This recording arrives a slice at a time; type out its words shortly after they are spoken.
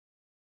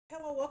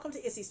Hello, welcome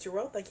to Issy's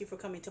Tarot. Thank you for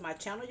coming to my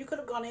channel. You could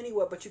have gone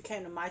anywhere, but you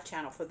came to my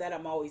channel. For that,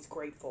 I'm always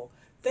grateful.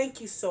 Thank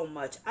you so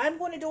much. I'm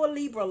going to do a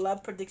Libra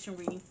love prediction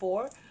reading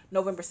for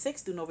November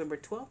 6th through November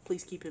 12th.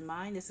 Please keep in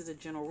mind, this is a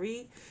general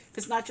read. If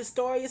it's not your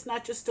story, it's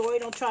not your story.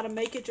 Don't try to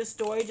make it your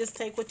story. Just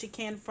take what you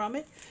can from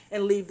it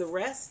and leave the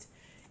rest.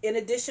 In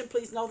addition,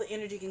 please know the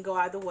energy can go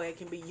either way. It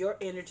can be your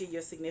energy,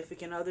 your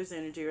significant other's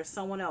energy, or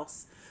someone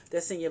else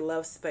that's in your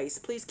love space.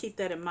 Please keep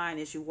that in mind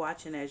as you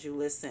watch and as you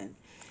listen.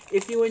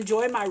 If you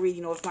enjoy my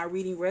reading or if my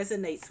reading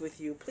resonates with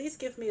you, please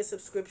give me a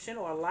subscription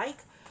or a like.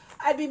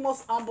 I'd be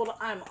most humbled.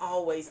 I'm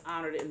always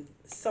honored and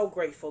so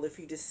grateful if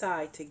you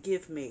decide to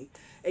give me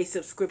a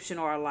subscription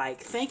or a like.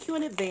 Thank you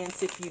in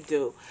advance if you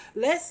do.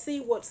 Let's see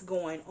what's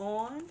going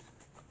on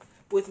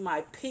with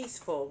my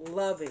peaceful,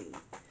 loving,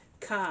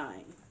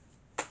 kind,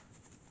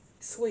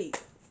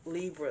 sweet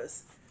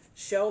Libras.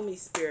 Show me,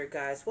 spirit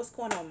guides, what's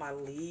going on, my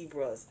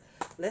Libras.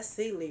 Let's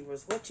see,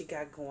 Libras, what you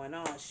got going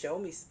on. Show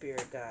me,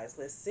 spirit guides.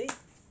 Let's see.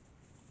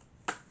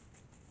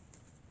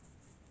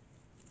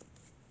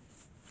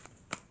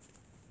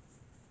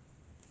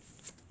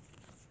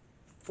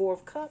 Four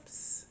of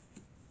Cups,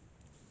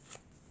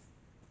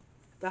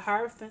 the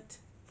Hierophant,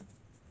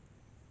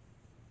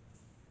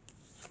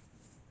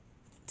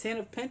 Ten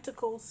of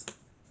Pentacles,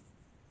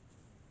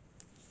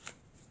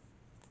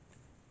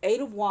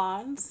 Eight of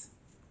Wands,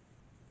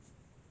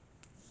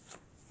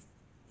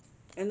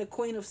 and the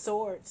Queen of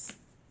Swords.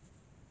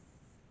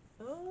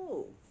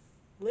 Oh,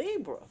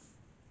 Libra.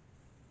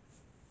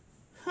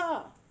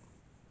 Huh.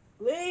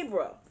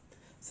 Libra.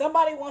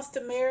 Somebody wants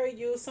to marry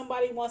you.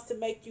 Somebody wants to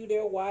make you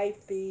their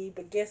wifey.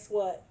 But guess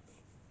what?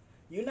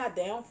 You're not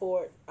down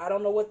for it. I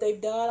don't know what they've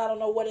done. I don't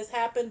know what has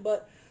happened.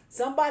 But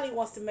somebody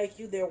wants to make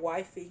you their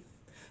wifey.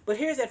 But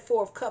here's that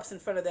Four of Cups in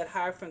front of that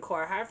Hierophant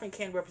card. Hierophant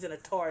can represent a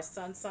Taurus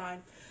sun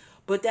sign.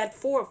 But that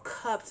Four of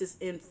Cups is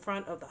in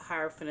front of the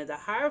Hierophant. And the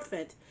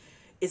Hierophant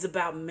is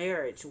about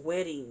marriage,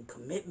 wedding,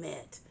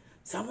 commitment.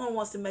 Someone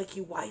wants to make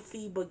you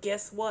wifey, but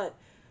guess what?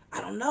 I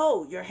don't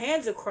know. Your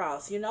hands are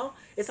crossed.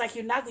 It's like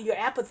you're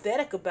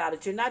apathetic about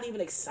it. You're not even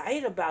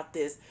excited about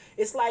this.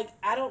 It's like,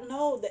 I don't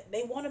know, that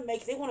they want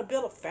to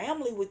build a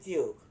family with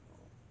you.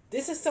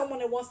 This is someone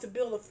that wants to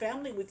build a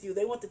family with you.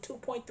 They want the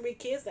 2.3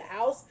 kids, the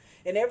house,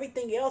 and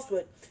everything else,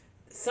 but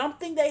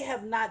something they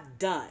have not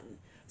done.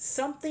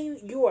 Something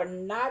you are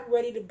not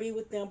ready to be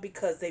with them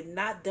because they've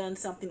not done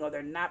something or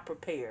they're not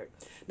prepared.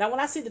 Now, when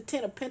I see the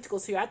Ten of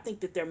Pentacles here, I think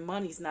that their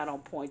money's not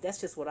on point.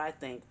 That's just what I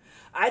think.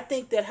 I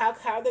think that how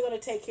they're going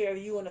to take care of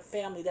you and the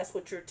family, that's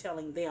what you're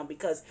telling them,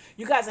 because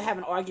you guys are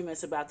having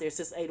arguments about this.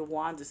 This Eight of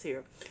Wands is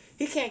here.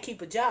 He can't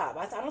keep a job.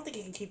 I don't think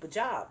he can keep a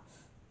job.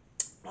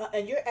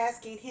 And you're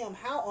asking him,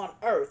 how on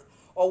earth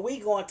are we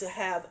going to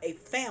have a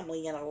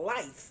family and a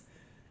life?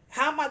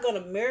 How am I going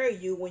to marry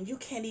you when you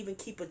can't even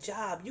keep a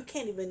job? You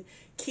can't even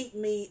keep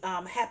me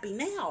happy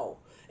now.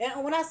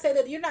 And when I say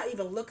that, you're not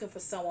even looking for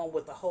someone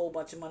with a whole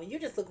bunch of money.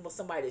 You're just looking for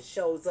somebody that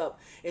shows up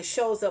and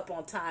shows up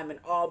on time and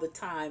all the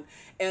time,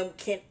 and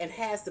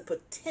has the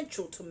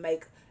potential to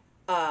make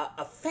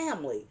a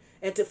family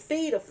and to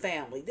feed a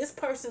family. This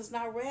person's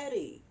not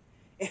ready.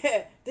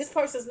 This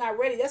person's not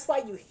ready. That's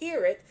why you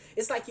hear it.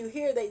 It's like you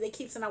hear they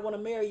keep saying, I want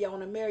to marry you, I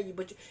want to marry you.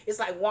 But it's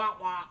like, wah,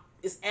 wah.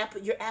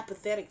 You're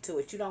apathetic to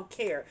it. You don't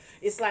care.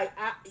 It's like,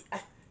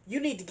 you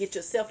need to get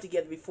yourself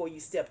together before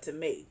you step to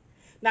me.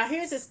 Now,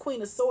 here's this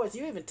Queen of Swords.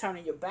 You're even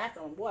turning your back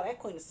on, boy, that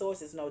Queen of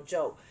Swords is no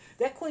joke.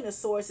 That Queen of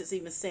Swords is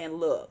even saying,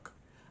 look,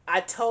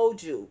 I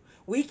told you,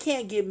 we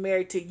can't get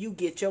married till you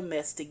get your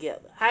mess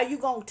together. How you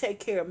going to take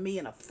care of me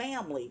and a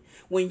family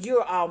when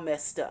you're all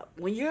messed up?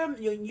 When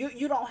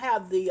you don't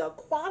have the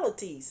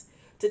qualities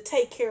to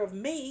take care of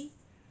me,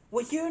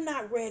 when you're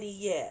not ready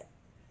yet.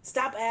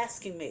 Stop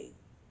asking me.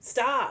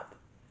 Stop.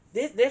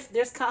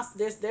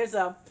 There's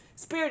a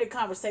spirited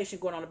conversation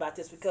going on about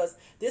this, because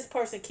this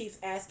person keeps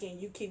asking,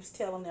 you keeps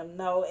telling them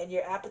no, and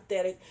you're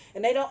apathetic,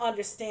 and they don't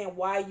understand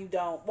why you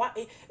don't.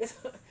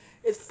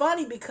 It's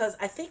funny, because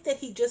I think that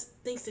he just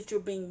thinks that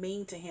you're being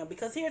mean to him,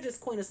 because here this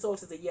Queen of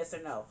Swords is a yes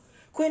or no.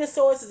 Queen of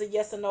Swords is a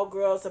yes or no,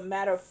 girl. It's a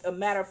matter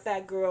of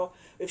fact, girl.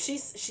 If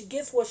she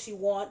gets what she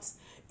wants,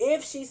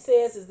 if she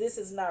says that this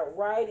is not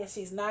right and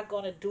she's not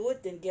going to do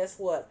it, then guess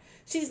what?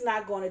 She's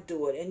not going to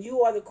do it. And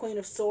you are the Queen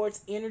of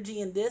Swords energy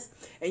in this,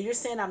 and you're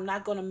saying, I'm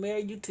not going to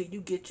marry you till you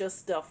get your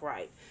stuff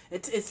right.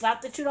 It's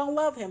not that you don't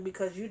love him,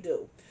 because you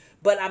do.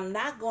 But I'm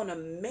not going to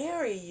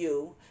marry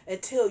you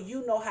until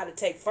you know how to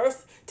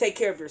take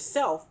care of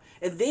yourself,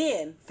 and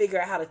then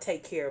figure out how to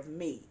take care of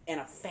me and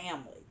a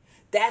family.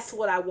 That's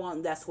what I want,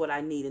 and that's what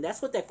I need. And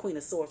that's what that Queen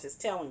of Swords is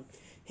telling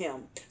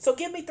him. So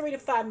give me 3 to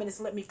 5 minutes.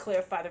 Let me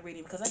clarify the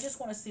reading, because I just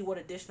want to see what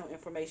additional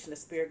information the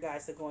spirit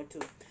guides are going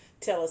to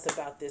tell us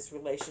about this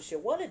relationship.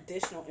 What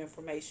additional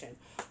information?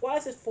 Why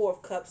is it Four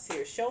of Cups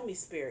here? Show me,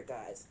 spirit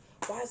guides.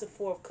 Why is it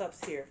Four of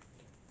Cups here?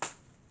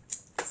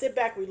 Sit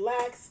back,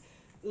 relax.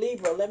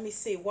 Libra, let me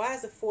see. Why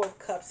is the Four of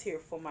Cups here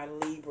for my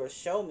Libra?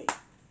 Show me.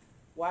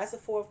 Why is the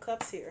Four of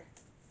Cups here?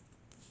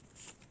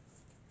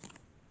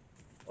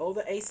 Oh,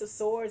 the Ace of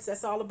Swords.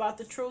 That's all about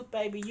the truth,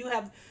 baby.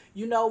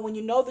 You know, when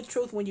you know the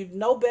truth, when you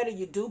know better,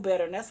 you do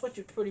better. And that's what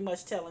you're pretty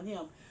much telling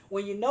him.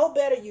 When you know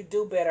better, you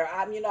do better.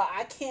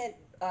 I can't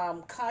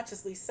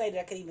consciously say that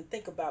I can even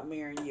think about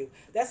marrying you.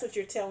 That's what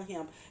you're telling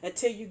him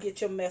until you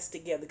get your mess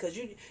together. Because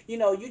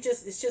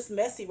it's just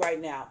messy right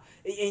now.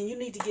 And you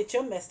need to get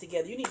your mess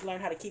together. You need to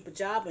learn how to keep a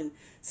job and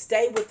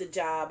stay with the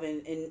job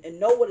and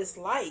know what it's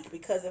like.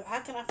 Because how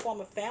can I form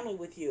a family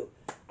with you?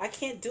 I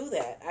can't do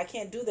that. I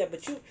can't do that.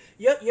 But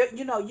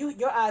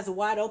your eyes are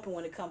wide open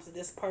when it comes to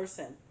this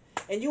person,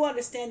 and you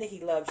understand that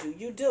he loves you.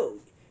 You do.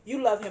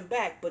 You love him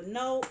back. But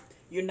no,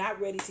 you're not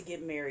ready to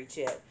get married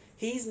yet.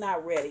 He's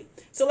not ready.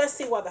 So let's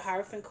see why the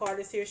Hierophant card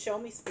is here. Show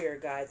me,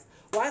 Spirit Guides.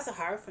 Why is the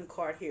Hierophant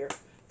card here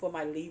for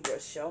my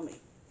Libras? Show me.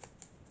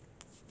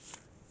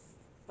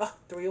 Oh,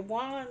 Three of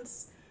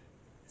Wands.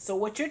 So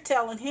what you're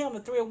telling him, the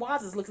Three of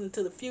Wands is looking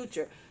into the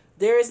future.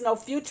 There is no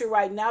future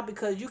right now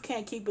because you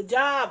can't keep a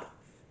job.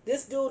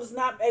 This dude is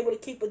not able to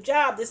keep a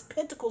job. This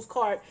Pentacles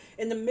card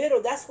in the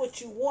middle, that's what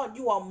you want.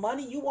 You want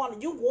money. You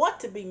want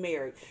to be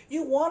married.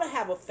 You want to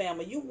have a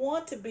family. You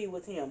want to be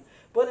with him.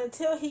 But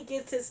until he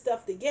gets his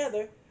stuff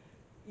together,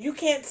 you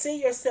can't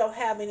see yourself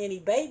having any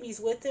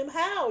babies with him.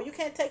 How? You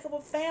can't take up a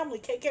family,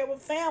 take care of a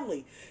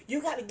family.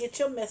 You got to get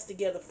your mess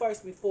together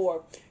first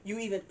before you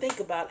even think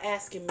about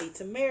asking me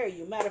to marry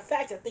you. Matter of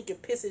fact, I think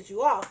it pisses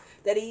you off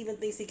that he even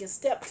thinks he can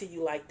step to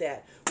you like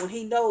that when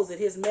he knows that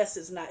his mess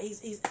is not,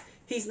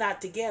 he's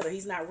not together.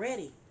 He's not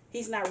ready.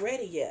 He's not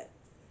ready yet.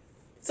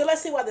 So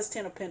let's see why this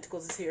Ten of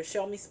Pentacles is here.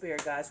 Show me,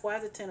 Spirit Guys. Why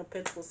is the Ten of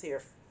Pentacles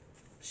here?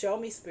 Show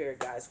me, Spirit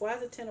Guys. Why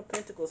is the Ten of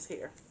Pentacles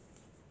here?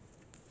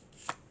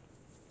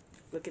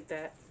 Look at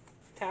that.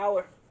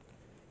 Tower.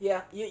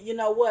 Yeah, you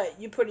know what?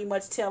 You're pretty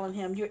much telling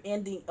him you're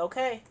ending,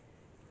 okay?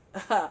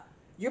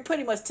 You're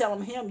pretty much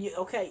telling him,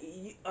 you're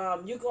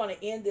going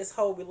to end this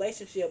whole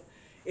relationship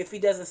if he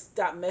doesn't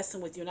stop messing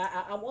with you. And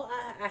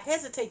I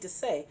hesitate to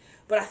say,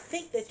 but I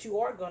think that you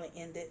are going to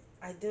end it.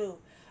 I do.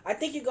 I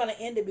think you're going to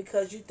end it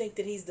because you think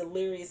that he's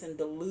delirious and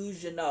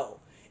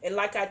delusional. And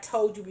like I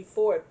told you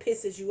before, it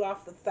pisses you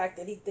off the fact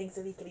that he thinks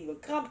that he can even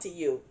come to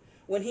you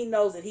when he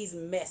knows that he's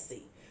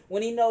messy.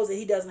 When he knows that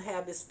he doesn't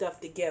have his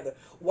stuff together.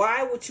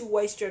 Why would you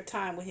waste your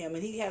time with him?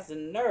 And he has the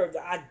nerve,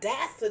 the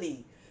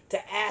audacity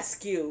to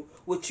ask you,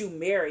 would you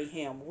marry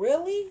him?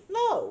 Really?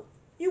 No,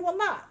 you will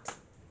not.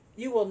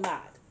 You will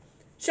not.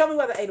 Show me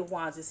why the Eight of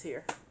Wands is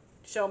here.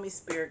 Show me,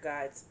 Spirit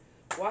Guides.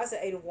 Why is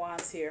the Eight of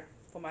Wands here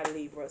for my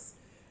Libras?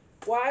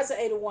 Why is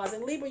the Eight of Wands?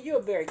 And Libra,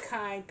 you're very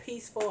kind,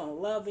 peaceful,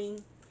 and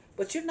loving.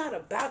 But you're not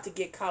about to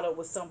get caught up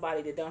with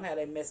somebody that don't have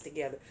their mess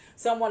together.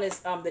 Someone is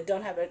that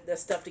don't have their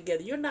stuff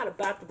together. You're not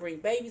about to bring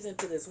babies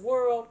into this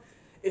world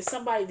if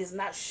somebody has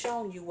not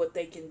shown you what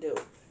they can do.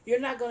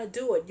 You're not going to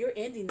do it. You're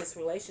ending this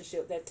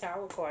relationship, that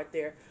Tower card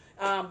there,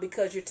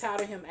 because you're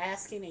tired of him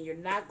asking and you're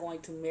not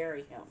going to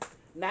marry him.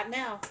 Not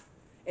now.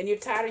 And you're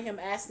tired of him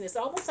asking. It's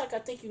almost like I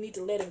think you need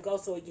to let him go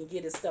so he can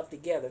get his stuff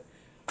together.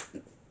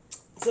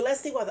 So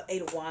let's see why the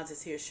Eight of Wands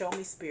is here. Show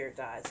me, Spirit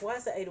Guides. Why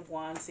is the Eight of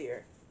Wands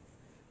here?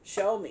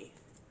 Show me.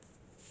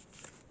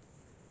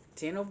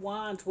 Ten of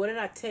Wands. What did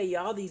I tell you?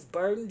 All these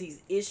burdens,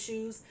 these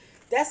issues.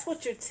 That's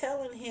what you're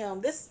telling him.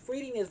 This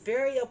reading is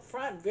very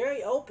upfront,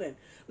 very open.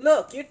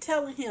 Look, you're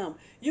telling him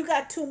you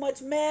got too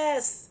much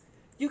mess.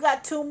 You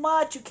got too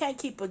much. You can't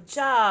keep a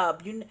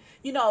job. You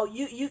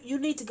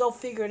need to go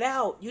figure it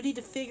out. You need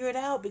to figure it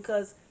out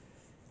because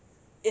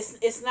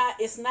it's not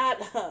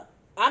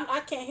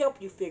I can't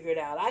help you figure it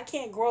out. I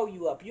can't grow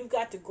you up. You've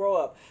got to grow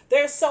up.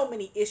 There's so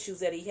many issues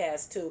that he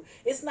has too.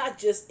 It's not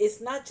just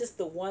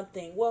the one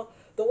thing. Well,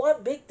 the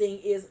one big thing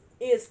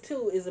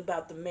is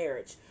about the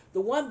marriage. The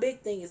one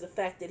big thing is the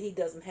fact that he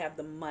doesn't have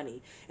the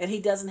money and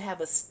he doesn't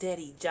have a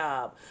steady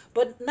job.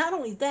 But not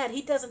only that,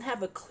 he doesn't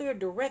have a clear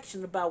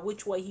direction about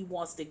which way he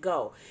wants to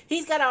go.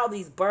 He's got all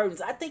these burdens.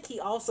 I think he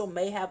also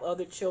may have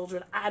other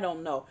children. I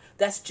don't know.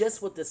 That's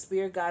just what the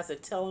Spirit Guides are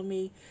telling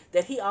me,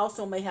 that he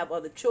also may have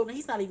other children.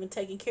 He's not even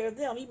taking care of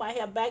them. He might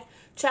have back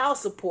child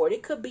support.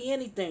 It could be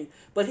anything.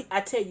 But I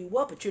tell you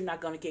what, but you're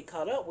not going to get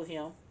caught up with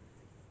him.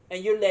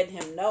 And you're letting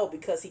him know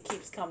because he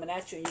keeps coming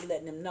at you and you're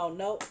letting him know,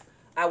 no,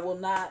 I will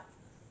not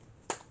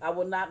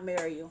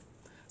marry you.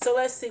 So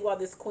let's see why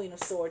this Queen of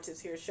Swords is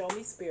here. Show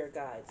me, Spirit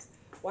Guides.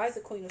 Why is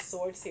the Queen of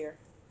Swords here?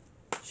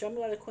 Show me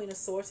why the Queen of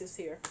Swords is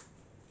here.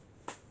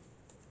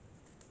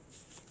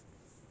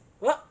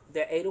 Well,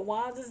 the Eight of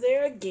Wands is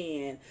there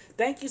again.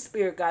 Thank you,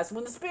 Spirit Guides.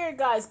 When the Spirit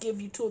Guides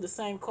give you two of the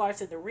same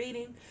cards at the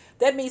reading,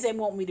 that means they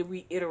want me to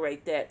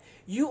reiterate that.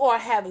 You are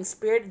having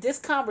this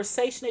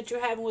conversation that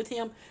you're having with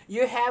him,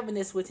 you're having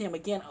this with him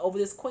again over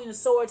this Queen of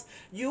Swords.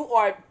 You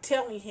are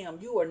telling him,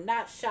 you are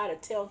not shy to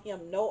tell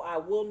him, no, I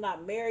will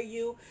not marry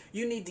you.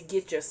 You need to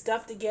get your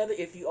stuff together.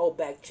 If you owe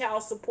back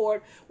child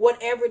support,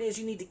 whatever it is,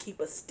 you need to keep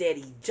a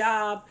steady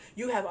job.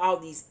 You have all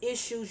these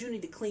issues. You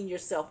need to clean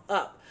yourself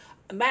up.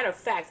 Matter of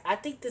fact, I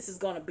think this is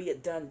going to be a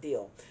done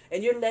deal,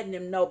 and you're letting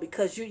him know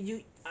because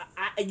you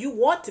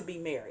want to be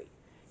married.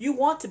 You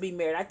want to be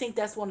married. I think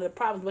that's one of the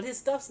problems. But his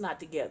stuff's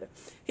not together.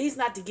 He's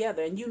not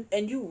together, and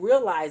you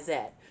realize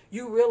that.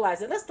 You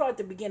realize that. Let's start at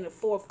the beginning of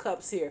Four of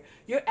Cups here.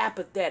 You're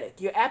apathetic.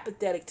 You're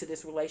apathetic to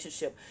this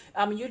relationship.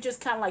 I mean, you're just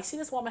kind of like, see,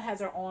 this woman has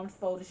her arms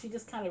folded. She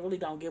just kind of really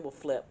don't give a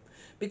flip,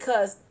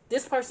 because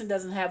this person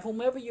doesn't have,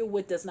 whomever you're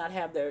with does not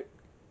have their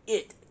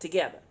it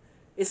together.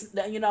 It's,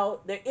 their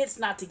it's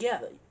not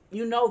together.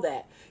 You know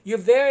that. You're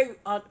very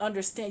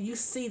understand. You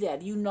see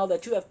that. You know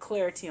that. You have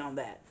clarity on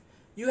that.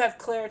 You have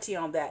clarity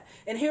on that.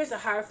 And here's a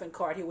Hierophant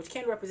card here, which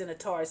can represent a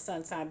Taurus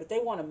sun sign, but they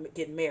want to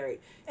get married.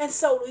 And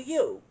so do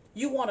you.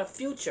 You want a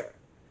future.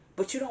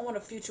 But you don't want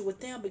a future with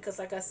them because,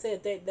 like I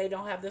said, they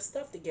don't have their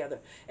stuff together.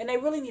 And they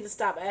really need to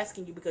stop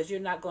asking you because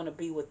you're not going to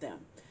be with them.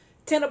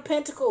 Ten of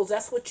Pentacles,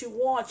 that's what you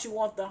want. You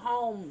want the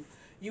home.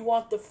 You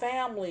want the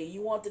family.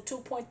 You want the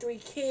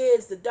 2.3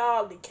 kids, the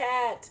dog, the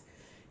cat.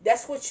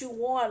 That's what you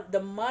want.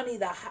 The money,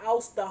 the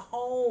house, the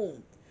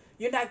home.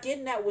 You're not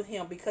getting that with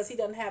him because he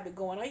doesn't have it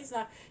going on. He's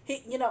not,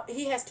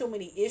 he has too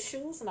many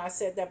issues. And I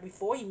said that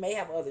before. He may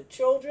have other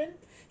children.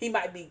 He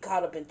might be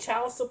caught up in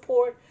child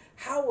support.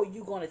 How are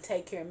you going to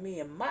take care of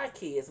me and my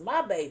kids,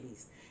 my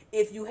babies,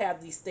 if you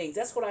have these things?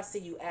 That's what I see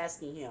you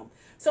asking him.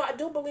 So I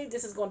do believe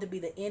this is going to be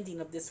the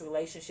ending of this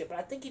relationship. But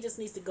I think he just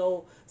needs to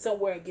go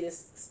somewhere and get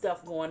his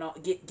stuff going on,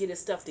 get his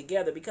stuff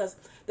together. Because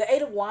the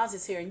Eight of Wands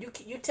is here, and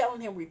you're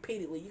telling him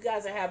repeatedly. You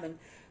guys are having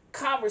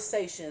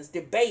conversations,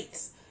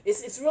 debates.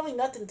 It's really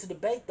nothing to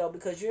debate though,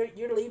 because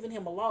you're leaving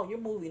him alone. You're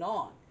moving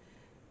on.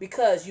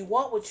 Because you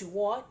want what you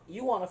want.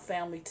 You want a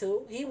family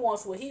too. He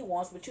wants what he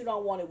wants, but you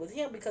don't want it with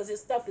him because his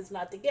stuff is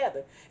not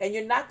together. And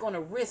you're not going to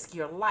risk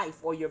your life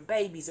or your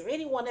babies or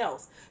anyone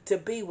else to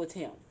be with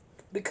him.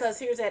 Because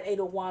here's that Eight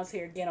of Wands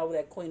here again over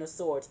that Queen of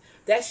Swords.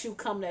 That's you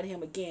coming at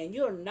him again.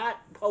 You're not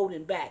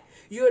holding back.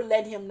 You're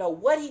letting him know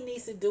what he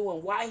needs to do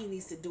and why he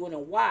needs to do it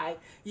and why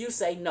you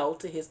say no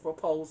to his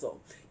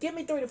proposal. Give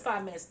me 3 to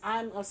 5 minutes.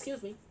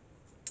 Excuse me.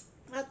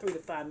 Not 3 to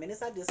 5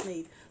 minutes. I just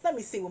need, let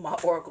me see what my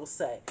oracles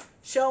say.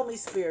 Show me,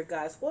 spirit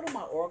guys. What do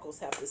my oracles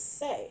have to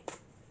say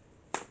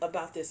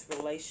about this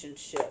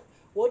relationship?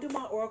 What do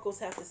my oracles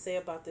have to say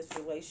about this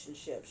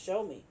relationship?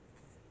 Show me.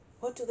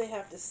 What do they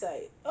have to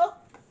say? Oh,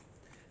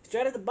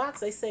 straight out the box,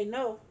 they say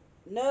no.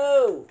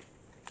 No.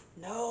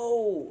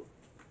 No.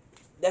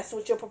 That's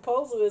what your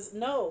proposal is.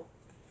 No.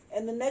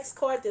 And the next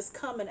card that's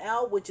coming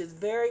out, which is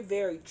very,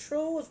 very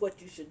true, is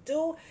what you should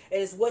do.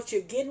 And it's what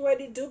you're getting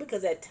ready to do,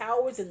 because that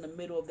tower is in the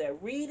middle of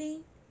that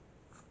reading.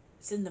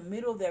 It's in the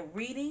middle of that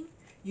reading.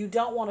 You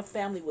don't want a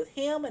family with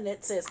him. And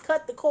it says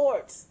cut the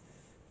cords.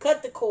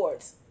 Cut the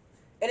cords.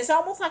 And it's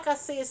almost like I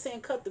see it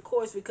saying cut the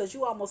cords because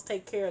you almost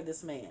take care of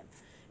this man.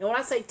 And when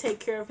I say take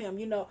care of him,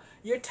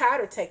 you're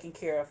tired of taking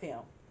care of him.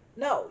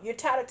 No, you're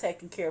tired of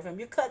taking care of him.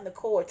 You're cutting the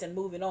cords and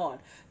moving on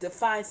to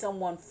find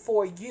someone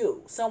for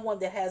you. Someone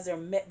that has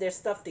their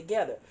stuff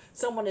together.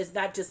 Someone that's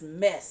not just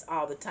mess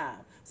all the time.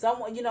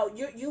 Someone,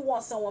 you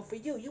want someone for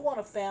you. You want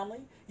a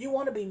family. You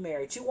want to be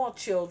married. You want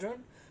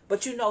children.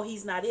 But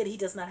he's not it. He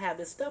does not have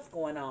this stuff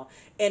going on.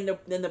 And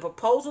the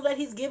proposal that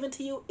he's given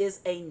to you is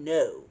a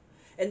no.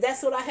 And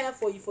that's what I have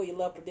for you for your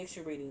love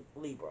prediction reading,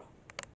 Libra.